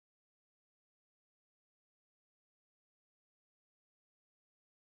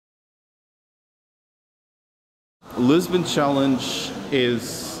Lisbon Challenge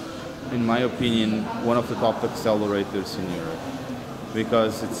is, in my opinion, one of the top accelerators in Europe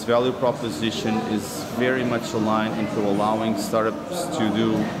because its value proposition is very much aligned into allowing startups to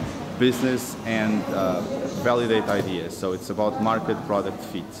do business and validate ideas. So it's about market product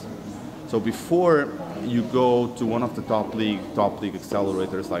fit. So before you go to one of the top league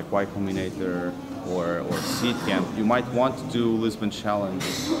accelerators like Y Combinator or Seed Camp, you might want to do Lisbon Challenge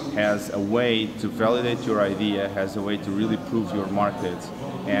as a way to validate your idea, as a way to really prove your market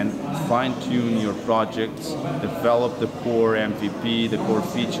and fine-tune your projects, develop the core MVP, the core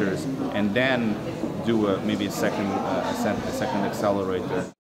features, and then do maybe a second accelerator.